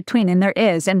lot in between, and there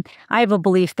is. And I have a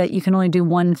belief that you can only do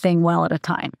one thing well at a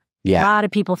time. Yeah. A lot of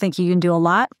people think you can do a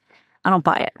lot. I don't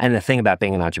buy it. And the thing about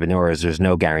being an entrepreneur is there's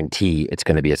no guarantee it's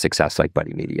going to be a success like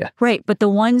Buddy Media. Right. But the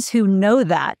ones who know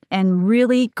that and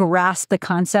really grasp the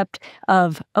concept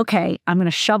of, okay, I'm going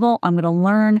to shovel, I'm going to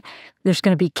learn, there's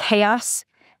going to be chaos.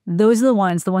 Those are the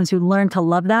ones who learn to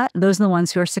love that. Those are the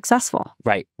ones who are successful.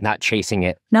 Right. Not chasing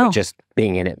it. No. But just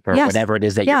being in it for whatever it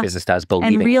is that your business does,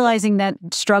 believing. And realizing that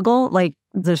struggle,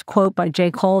 there's a quote by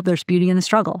J. Cole, there's beauty in the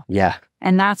struggle. Yeah.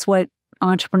 And that's what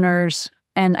entrepreneurs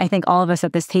and I think all of us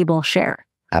at this table share.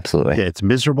 Absolutely. Yeah, it's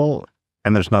miserable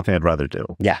and there's nothing I'd rather do.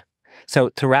 Yeah. So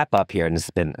to wrap up here, and this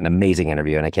has been an amazing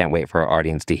interview and I can't wait for our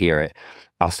audience to hear it.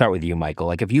 I'll start with you,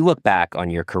 Michael. If you look back on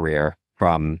your career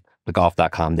from the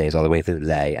golf.com days all the way through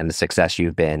today and the success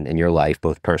you've been in your life,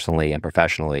 both personally and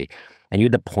professionally, and you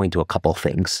had to point to a couple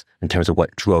things in terms of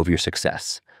what drove your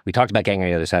success. We talked about getting on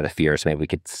the other side of fear, so maybe we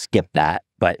could skip that.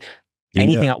 But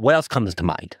anything else, what else comes to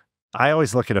mind? I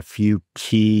always look at a few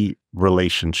key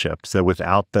relationships that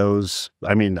without those,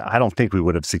 I don't think we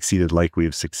would have succeeded like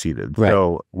we've succeeded. Right.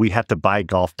 So we had to buy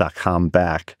golf.com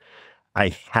back.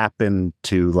 I happened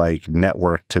to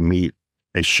network to meet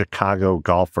a Chicago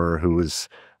golfer who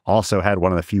also had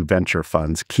one of the few venture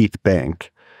funds, Keith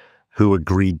Bank, who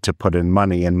agreed to put in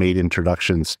money and made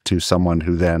introductions to someone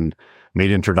who then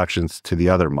made introductions to the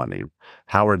other money.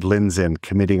 Howard Lindzon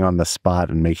committing on the spot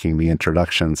and making the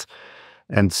introductions.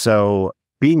 And so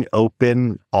being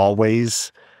open,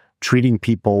 always treating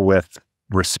people with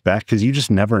respect, because you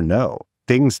just never know.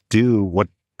 Things do, what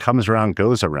comes around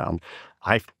goes around.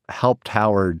 I helped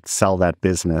Howard sell that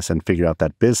business and figure out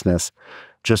that business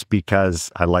just because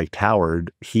I liked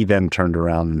Howard. He then turned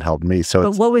around and helped me. So,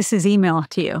 but what was his email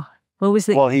to you? What was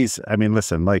the? Well,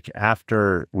 listen,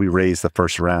 after we raised the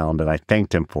first round and I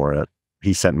thanked him for it,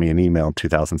 he sent me an email in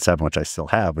 2007, which I still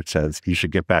have, which says, you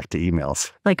should get back to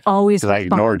emails. Always. Because I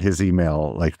ignored his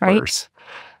email first.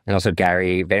 And also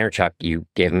Gary Vaynerchuk, you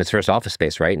gave him his first office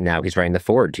space, right? And now he's writing the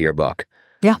foreword to your book.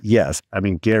 Yeah. Yes.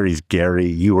 Gary's Gary,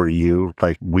 you are you.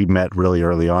 We met really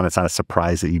early on. It's not a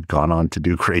surprise that you've gone on to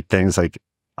do great things.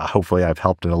 Hopefully I've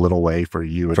helped in a little way for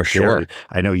you and for Gary. Sure.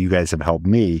 I know you guys have helped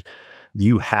me.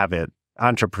 you have it,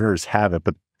 entrepreneurs have it,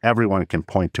 but everyone can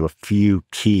point to a few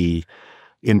key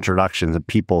introductions of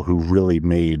people who really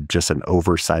made just an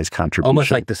oversized contribution.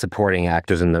 Almost like the supporting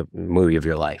actors in the movie of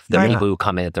your life. The people who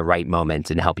come in at the right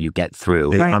moment and help you get through.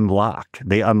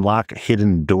 They unlock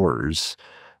hidden doors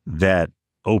that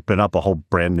open up a whole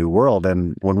brand new world.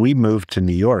 And when we moved to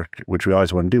New York, which we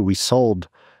always want to do, we sold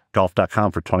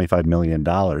golf.com for $25 million,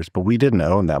 but we didn't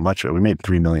own that much of it. We made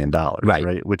 $3 million,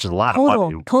 right? Which is a lot of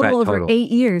money. Total over 8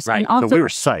 years. Right. And also, so we were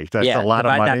psyched. That's a lot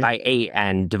of money. Divide that by 8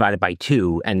 and divide it by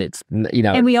 2, and it's,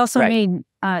 And we also made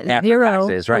zero.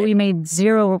 Taxes, right. We made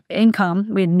zero income.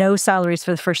 We had no salaries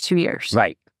for the first 2 years.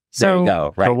 Right. There you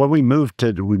go. Right. So when we moved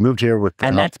here with...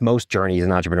 And that's most journeys in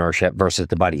entrepreneurship versus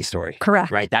the buddy story.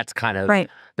 Correct. Right. That's kind of...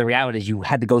 The reality is you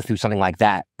had to go through something like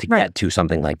that to get to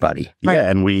something like buddy. Yeah,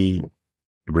 and we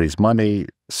raised money,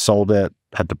 sold it,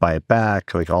 had to buy it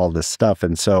back, like all this stuff.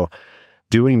 And so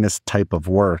doing this type of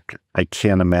work, I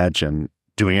can't imagine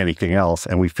doing anything else.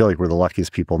 And we feel like we're the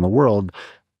luckiest people in the world.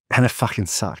 And it fucking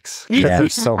sucks. Yeah.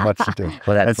 There's so much to do.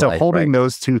 Well, that's and so life, holding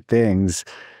those two things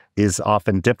is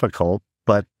often difficult,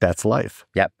 but that's life.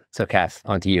 Yep. So Kass,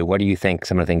 on to you. What do you think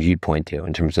some of the things you'd point to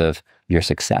in terms of your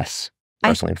success,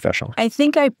 personally and professionally? I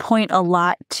think I point a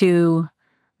lot to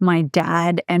my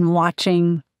dad and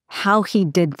watching how he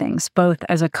did things, both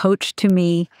as a coach to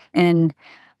me and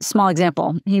small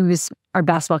example. He was our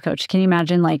basketball coach. Can you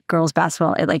imagine like girls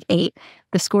basketball at like 8?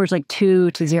 The score's like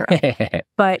 2-0.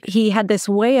 But he had this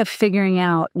way of figuring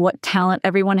out what talent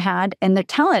everyone had. And their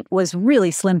talent was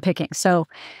really slim picking. So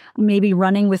maybe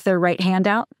running with their right hand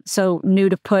out. So knew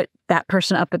to put that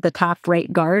person up at the top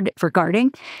right guard for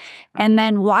guarding. And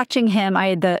then watching him, I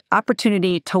had the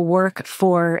opportunity to work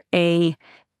for a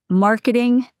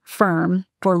marketing firm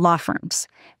for law firms.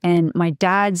 And my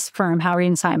dad's firm,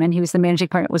 Howard & Simon, he was the managing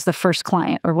partner, was the first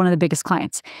client or one of the biggest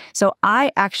clients. So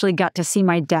I actually got to see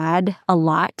my dad a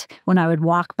lot when I would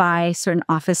walk by certain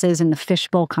offices in the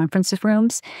fishbowl conference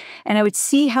rooms. And I would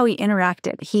see how he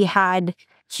interacted. He had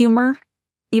humor,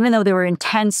 even though there were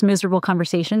intense, miserable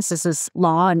conversations. This is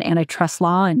law and antitrust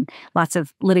law and lots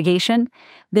of litigation.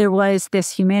 There was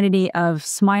this humanity of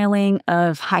smiling,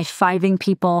 of high-fiving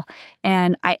people.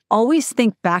 And I always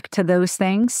think back to those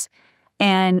things.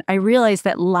 And I realized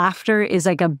that laughter is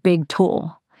like a big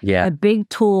tool. Yeah. A big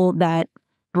tool that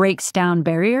breaks down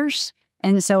barriers.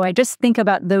 And so I just think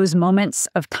about those moments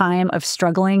of time of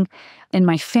struggling in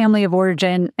my family of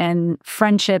origin and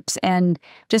friendships and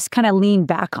just kind of lean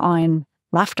back on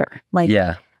laughter, like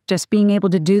just being able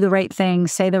to do the right thing,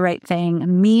 say the right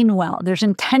thing, mean well. There's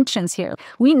intentions here.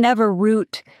 We never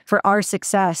root for our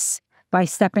success by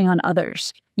stepping on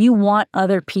others. You want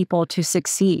other people to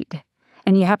succeed,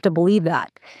 and you have to believe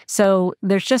that. So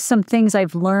there's just some things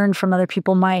I've learned from other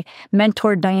people. My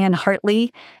mentor, Diane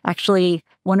Hartley, actually,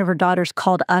 one of her daughters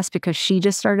called us because she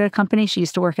just started a company. She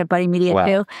used to work at Buddy Media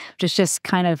too, which is just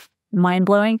kind of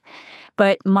mind-blowing.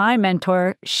 But my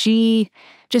mentor, she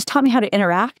just taught me how to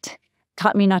interact,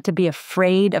 taught me not to be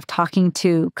afraid of talking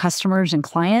to customers and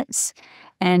clients,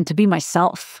 and to be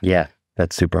myself. Yeah,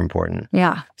 that's super important.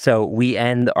 Yeah. So we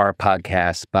end our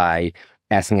podcast by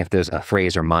asking if there's a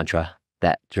phrase or mantra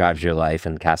that drives your life.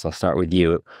 And Kass, I'll start with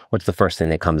you. What's the first thing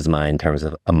that comes to mind in terms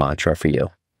of a mantra for you?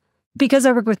 Because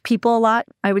I work with people a lot,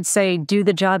 I would say do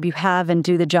the job you have and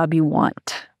do the job you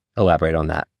want. Elaborate on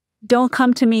that. Don't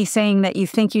come to me saying that you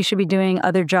think you should be doing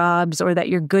other jobs or that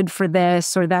you're good for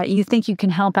this or that you think you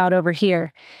can help out over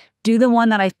here. Do the one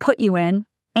that I've put you in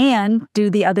and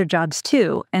do the other jobs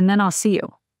too, and then I'll see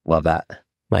you. Love that.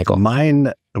 Michael?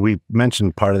 Mine, we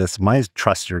mentioned part of this, mine is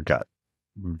trust your gut.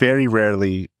 Very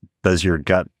rarely does your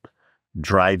gut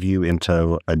drive you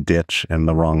into a ditch in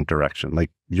the wrong direction. Like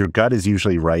your gut is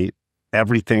usually right.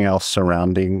 Everything else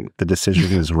surrounding the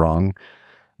decision is wrong.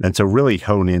 And so really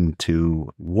hone into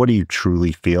what do you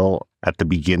truly feel at the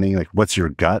beginning? Like what's your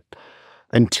gut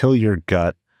until your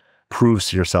gut proves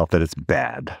to yourself that it's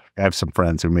bad. I have some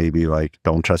friends who may be like,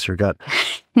 don't trust your gut.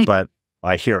 But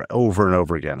I hear it over and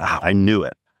over again. Oh, I knew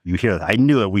it. You hear that? I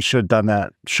knew it. We should have done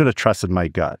that. Should have trusted my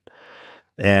gut.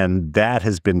 And that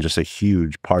has been just a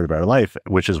huge part of our life,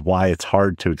 which is why it's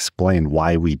hard to explain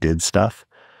why we did stuff.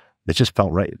 It just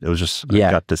felt right. It was just a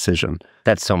gut decision.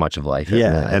 That's so much of life.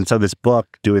 Yeah. And so this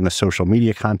book, doing the social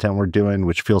media content we're doing,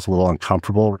 which feels a little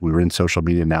uncomfortable. We were in social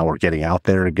media. Now we're getting out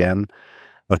there again.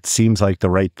 It seems like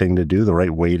the right thing to do, the right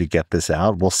way to get this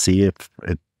out. We'll see if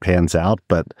it pans out.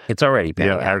 But it's already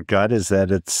panning out. Our gut is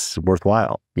that it's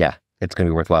worthwhile. Yeah. It's going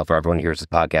to be worthwhile for everyone who hears this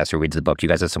podcast or reads the book. You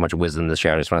guys have so much wisdom to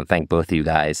share. I just want to thank both of you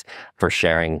guys for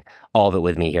sharing all of it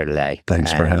with me here today.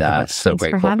 Thanks for having us. So Thanks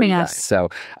grateful for having you us. guys. So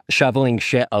Shoveling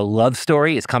Shit, A Love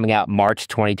Story is coming out March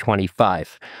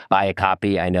 2025. Buy a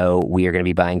copy. I know we are going to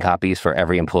be buying copies for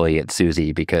every employee at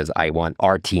Suzy because I want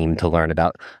our team to learn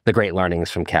about the great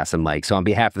learnings from Kass and Mike. So on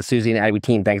behalf of the Suzy and Adweek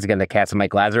team, thanks again to Kass and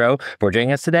Mike Lazerow for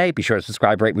joining us today. Be sure to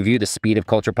subscribe, rate, review the Speed of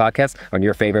Culture podcast on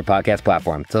your favorite podcast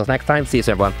platform. Until next time, see you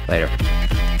soon, everyone. Later.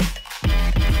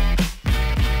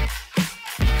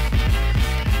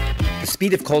 The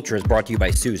Speed of Culture is brought to you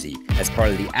by Suzy as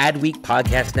part of the Adweek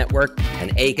Podcast Network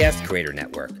and Acast Creator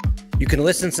Network. You can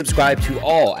listen and subscribe to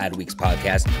all Adweek's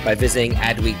podcasts by visiting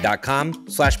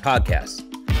adweek.com/podcasts.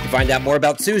 To find out more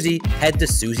about Suzy, head to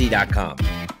Suzy.com.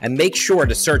 And make sure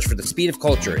to search for The Speed of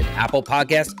Culture in Apple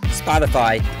Podcasts,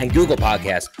 Spotify, and Google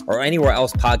Podcasts, or anywhere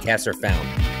else podcasts are found.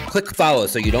 Click follow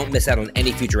so you don't miss out on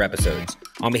any future episodes.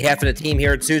 On behalf of the team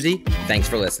here at Suzy, thanks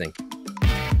for listening.